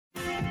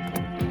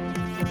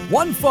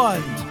One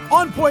fund,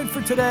 on point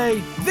for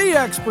today, the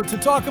expert to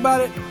talk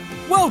about it.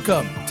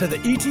 Welcome to the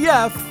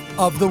ETF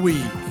of the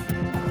Week.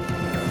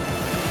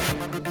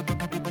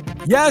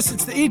 Yes,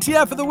 it's the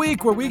ETF of the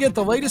Week, where we get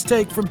the latest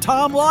take from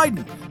Tom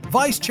Lydon,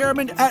 Vice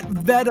Chairman at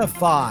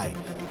VettaFi,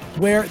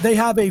 where they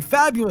have a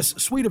fabulous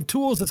suite of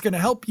tools that's going to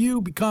help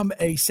you become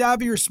a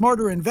savvier,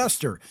 smarter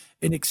investor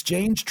in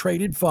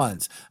exchange-traded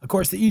funds. Of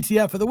course, the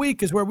ETF of the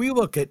Week is where we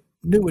look at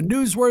new and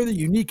newsworthy,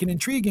 unique and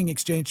intriguing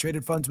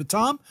exchange-traded funds with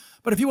Tom.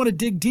 But if you want to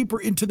dig deeper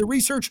into the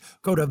research,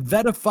 go to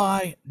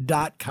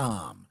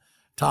VettaFi.com.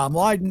 Tom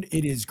Lydon,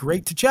 it is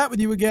great to chat with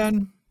you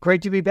again.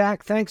 Great to be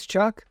back. Thanks,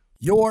 Chuck.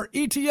 Your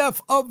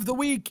ETF of the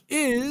week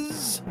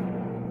is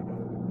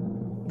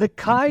the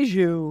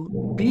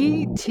Kaiju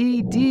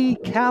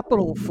BTD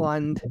Capital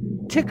Fund,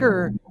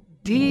 ticker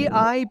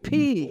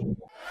DIP.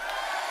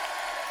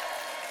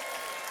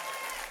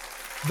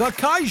 The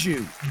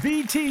Kaiju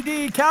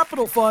BTD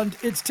Capital Fund,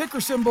 its ticker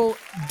symbol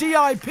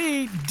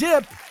DIP,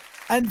 DIP,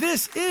 and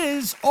this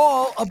is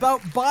all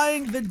about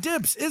buying the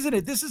dips, isn't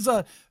it? This is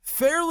a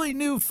fairly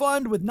new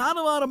fund with not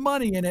a lot of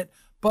money in it,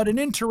 but an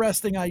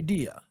interesting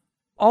idea.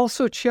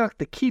 Also, Chuck,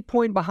 the key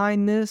point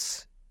behind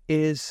this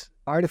is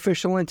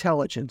artificial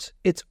intelligence.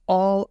 It's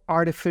all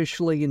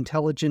artificially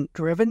intelligent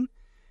driven.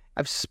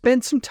 I've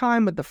spent some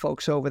time with the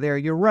folks over there.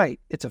 You're right.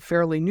 It's a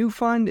fairly new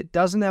fund. It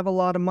doesn't have a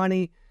lot of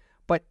money,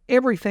 but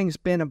everything's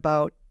been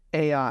about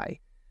AI.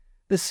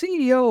 The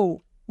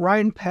CEO,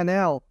 Ryan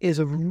Pannell, is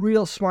a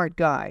real smart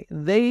guy.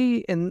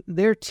 They and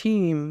their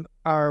team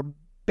are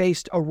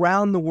based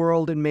around the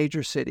world in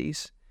major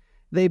cities.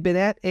 They've been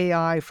at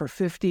AI for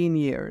 15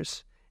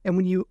 years. And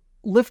when you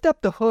lift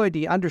up the hood,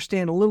 you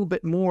understand a little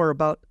bit more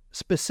about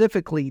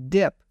specifically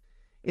dip.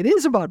 It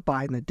is about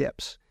buying the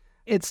dips.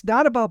 It's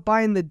not about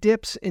buying the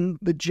dips in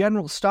the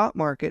general stock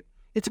market.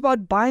 It's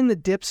about buying the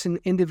dips in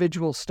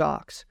individual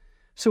stocks.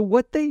 So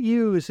what they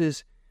use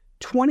is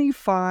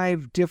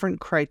 25 different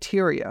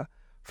criteria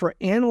for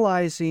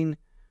analyzing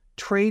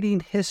trading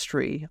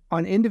history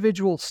on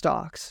individual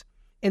stocks.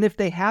 And if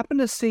they happen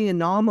to see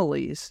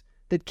anomalies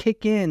that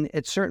kick in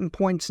at certain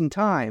points in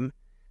time,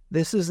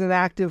 this is an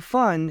active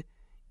fund.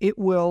 It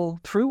will,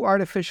 through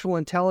artificial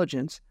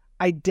intelligence,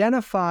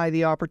 identify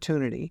the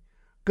opportunity,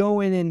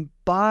 go in and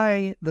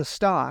buy the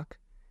stock,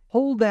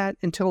 hold that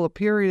until a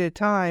period of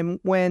time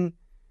when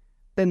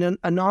the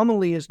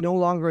anomaly is no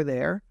longer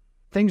there,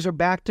 things are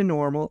back to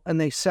normal, and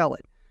they sell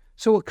it.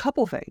 So a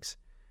couple things.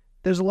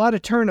 There's a lot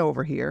of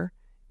turnover here.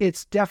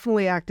 It's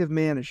definitely active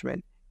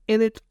management,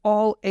 and it's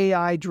all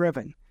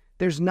AI-driven.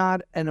 There's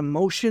not an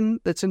emotion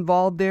that's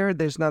involved there.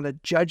 There's not a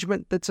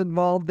judgment that's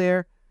involved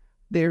there.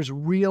 There's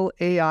real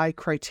AI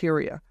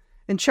criteria.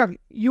 And Chuck,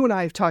 you and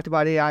I have talked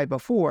about AI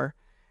before,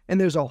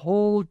 and there's a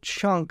whole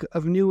chunk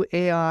of new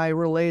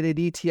AI-related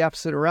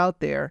ETFs that are out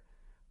there,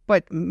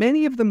 but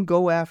many of them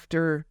go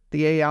after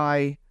the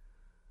AI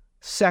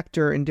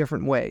sector in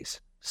different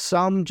ways.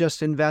 Some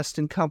just invest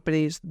in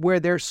companies where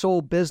their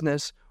sole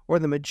business or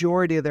the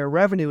majority of their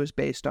revenue is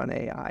based on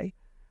AI.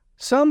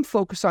 Some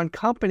focus on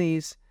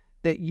companies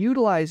that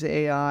utilize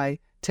AI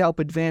to help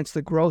advance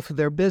the growth of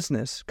their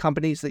business,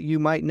 companies that you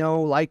might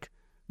know like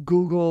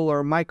Google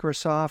or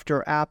Microsoft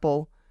or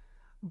Apple.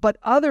 But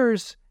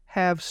others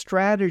have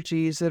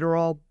strategies that are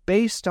all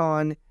based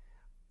on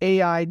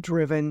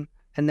AI-driven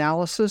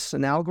analysis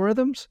and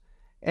algorithms,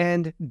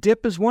 and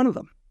DIP is one of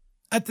them.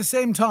 At the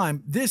same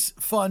time, this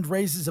fund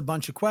raises a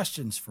bunch of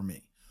questions for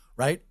me,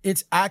 right?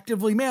 It's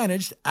actively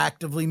managed,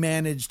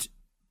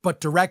 but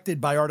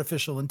directed by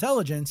artificial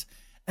intelligence,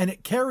 and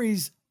it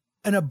carries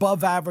an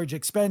above average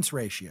expense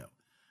ratio.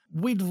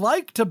 We'd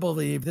like to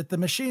believe that the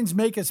machines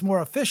make us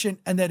more efficient,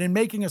 and that in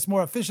making us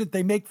more efficient,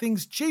 they make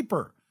things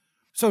cheaper.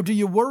 So do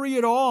you worry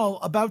at all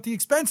about the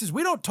expenses?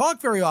 We don't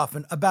talk very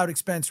often about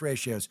expense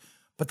ratios,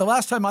 but the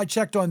last time I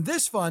checked on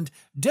this fund,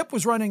 DIP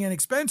was running an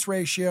expense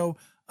ratio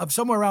of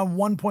somewhere around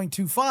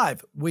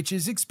 1.25, which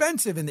is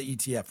expensive in the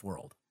ETF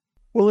world.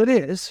 Well, it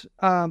is.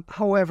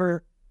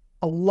 However,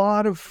 a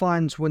lot of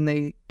funds, when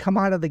they come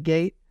out of the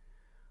gate,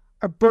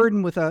 are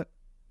burdened with a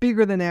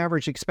bigger than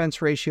average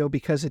expense ratio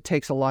because it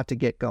takes a lot to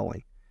get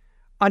going.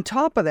 On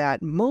top of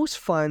that, most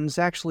funds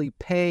actually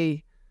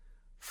pay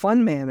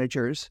fund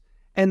managers,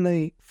 and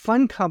the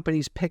fund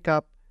companies pick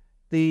up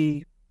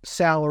the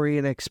salary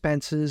and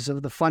expenses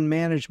of the fund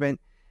management.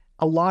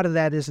 A lot of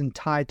that isn't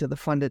tied to the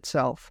fund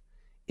itself.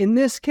 In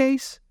this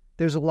case,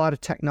 there's a lot of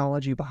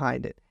technology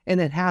behind it,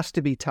 and it has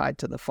to be tied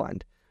to the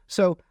fund.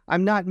 So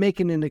I'm not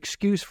making an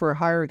excuse for a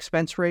higher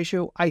expense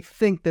ratio. I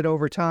think that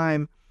over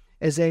time,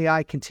 as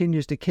AI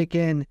continues to kick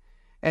in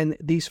and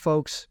these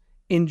folks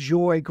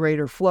enjoy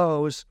greater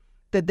flows,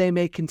 that they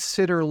may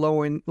consider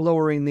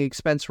lowering the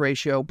expense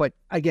ratio. But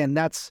again,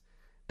 that's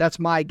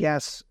my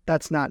guess.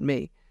 That's not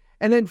me.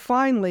 And then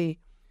finally,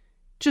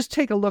 just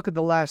take a look at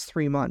the last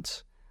 3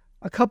 months.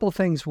 A couple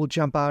things will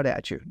jump out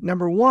at you.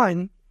 Number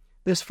one,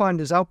 this fund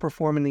is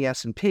outperforming the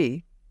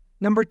S&P.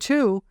 Number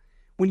two,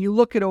 when you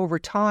look at over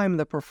time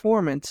the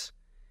performance,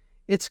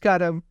 it's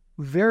got a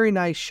very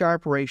nice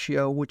Sharpe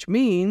ratio, which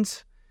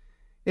means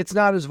it's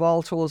not as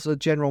volatile as the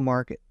general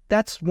market.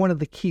 That's one of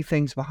the key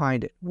things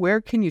behind it. Where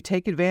can you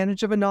take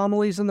advantage of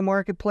anomalies in the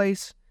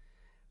marketplace?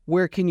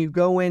 Where can you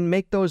go in,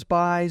 make those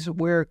buys?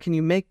 Where can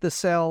you make the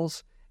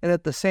sells? And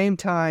at the same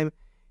time,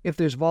 if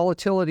there's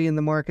volatility in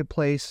the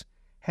marketplace,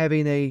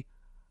 having a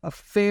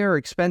fair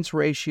expense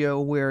ratio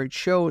where it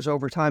shows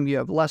over time you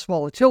have less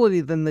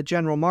volatility than the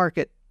general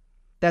market,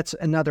 that's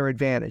another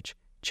advantage.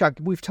 Chuck,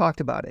 we've talked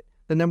about it.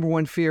 The number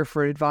one fear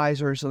for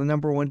advisors, or the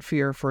number one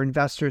fear for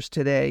investors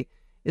today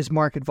is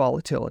market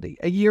volatility.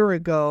 A year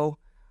ago,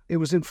 it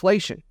was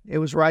inflation. It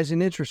was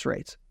rising interest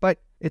rates. But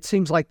it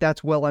seems like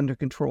that's well under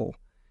control.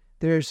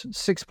 There's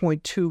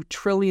 $6.2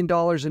 trillion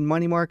in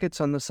money markets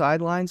on the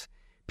sidelines.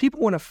 People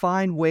want to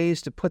find ways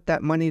to put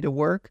that money to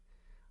work.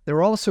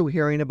 They're also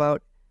hearing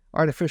about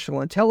artificial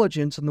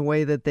intelligence and the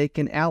way that they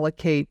can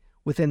allocate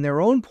within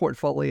their own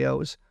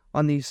portfolios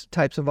on these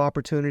types of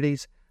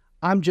opportunities.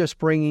 I'm just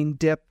bringing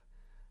DIP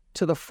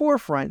to the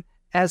forefront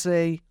as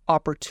a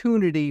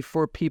opportunity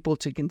for people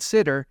to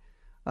consider.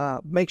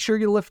 Make sure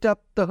you lift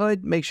up the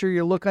hood, make sure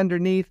you look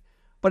underneath,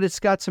 but it's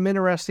got some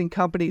interesting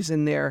companies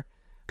in there,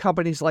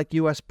 companies like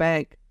U.S.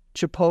 Bank,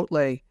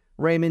 Chipotle,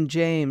 Raymond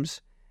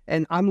James,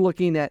 and I'm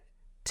looking at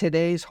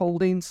today's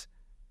holdings.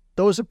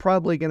 Those are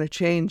probably going to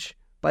change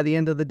by the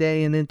end of the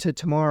day and into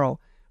tomorrow.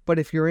 But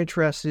if you're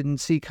interested and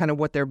see kind of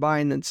what they're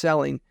buying and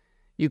selling,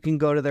 you can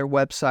go to their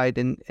website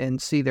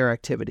and see their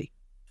activity.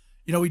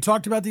 You know, we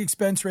talked about the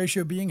expense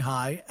ratio being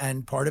high,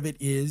 and part of it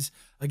is,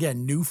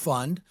 again, new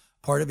fund.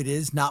 Part of it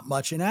is not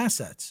much in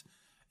assets.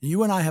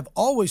 You and I have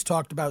always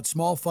talked about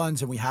small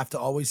funds, and we have to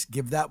always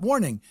give that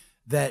warning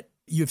that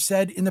you've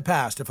said in the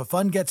past, if a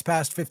fund gets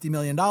past $50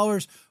 million,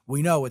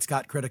 we know it's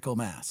got critical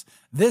mass.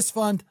 This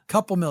fund,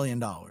 couple $1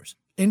 million.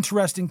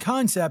 Interesting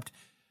concept.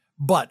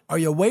 But are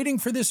you waiting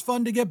for this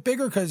fund to get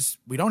bigger? Because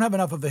we don't have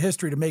enough of a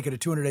history to make it a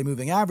 200-day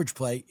moving average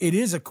play. It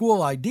is a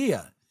cool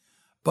idea.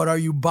 But are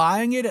you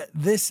buying it at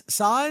this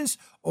size,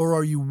 or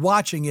are you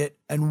watching it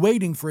and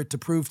waiting for it to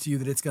prove to you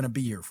that it's going to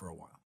be here for a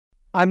while?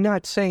 I'm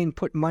not saying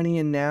put money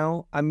in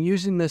now. I'm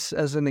using this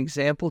as an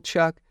example,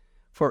 Chuck,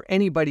 for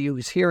anybody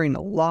who's hearing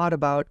a lot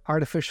about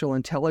artificial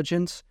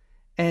intelligence.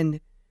 And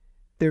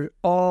there are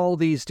all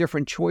these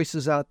different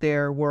choices out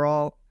there. We're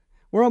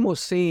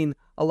almost seeing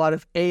a lot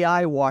of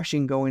AI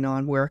washing going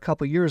on, where a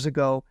couple years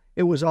ago,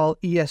 it was all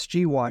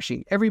ESG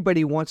washing.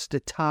 Everybody wants to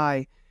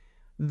tie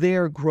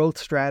their growth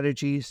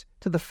strategies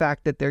to the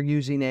fact that they're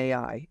using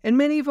AI, and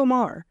many of them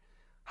are.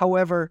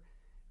 However,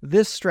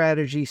 this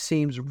strategy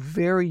seems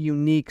very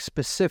unique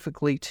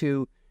specifically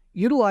to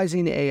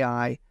utilizing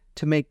AI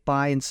to make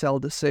buy and sell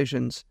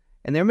decisions,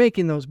 and they're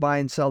making those buy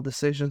and sell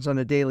decisions on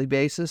a daily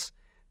basis.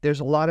 There's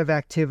a lot of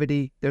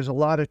activity, there's a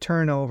lot of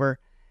turnover,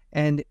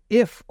 and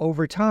if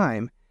over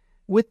time,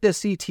 with this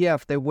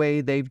ETF, the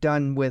way they've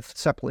done with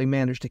separately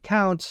managed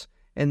accounts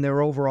and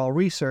their overall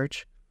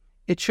research,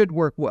 it should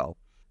work well.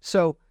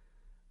 So,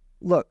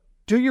 look,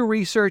 do your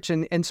research,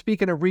 and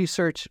speaking of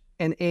research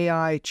and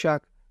AI,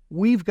 Chuck,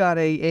 we've got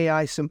a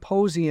AI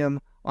symposium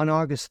on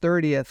August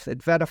 30th at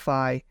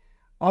VettaFi.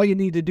 All you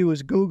need to do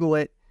is Google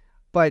it,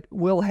 but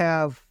we'll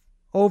have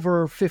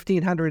over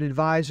 1,500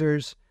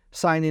 advisors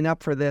signing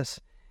up for this.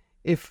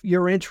 If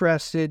you're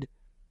interested,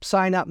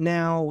 sign up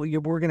now.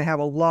 We're going to have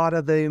a lot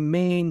of the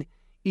main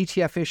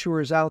ETF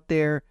issuers out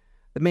there,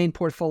 the main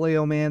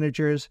portfolio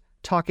managers,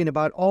 talking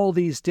about all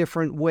these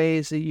different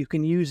ways that you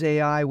can use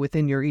AI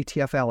within your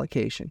ETF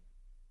allocation.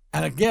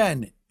 And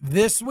again,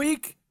 this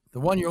week,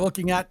 the one you're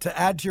looking at to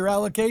add to your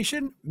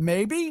allocation,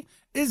 maybe,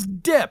 is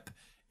DIP.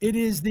 It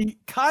is the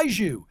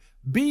Kaiju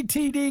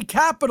BTD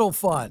Capital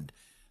Fund,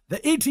 the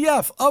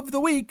ETF of the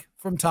week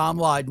from Tom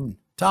Lydon.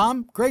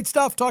 Tom, great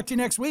stuff. Talk to you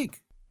next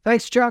week.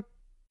 Thanks, Chuck.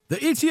 The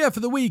ETF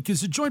of the week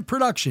is a joint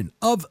production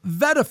of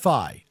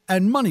VettaFi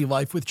and Money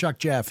Life with Chuck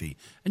Jaffe.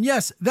 And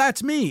yes,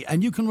 that's me.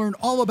 And you can learn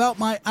all about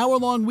my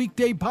hour-long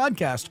weekday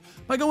podcast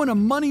by going to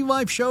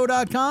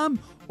moneylifeshow.com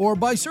or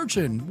by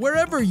searching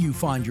wherever you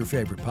find your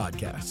favorite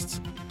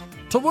podcasts.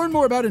 To learn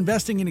more about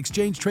investing in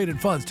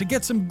exchange-traded funds, to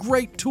get some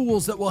great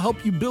tools that will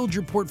help you build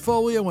your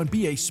portfolio and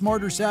be a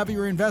smarter,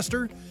 savvier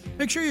investor,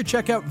 make sure you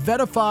check out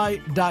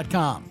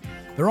VettaFi.com.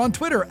 They're on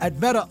Twitter at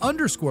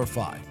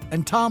Vetta_Fi.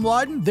 And Tom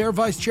Lydon, their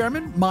vice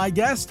chairman, my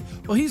guest,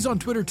 well, he's on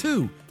Twitter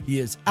too. He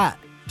is at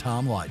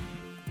Tom Lydon.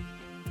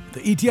 The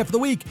ETF of the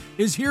week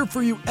is here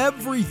for you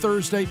every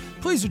Thursday.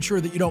 Please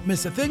ensure that you don't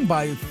miss a thing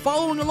by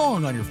following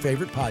along on your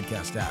favorite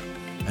podcast app.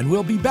 And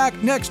we'll be back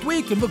next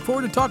week and look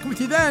forward to talking with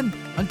you then.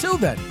 Until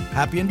then,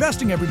 happy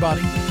investing,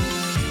 everybody.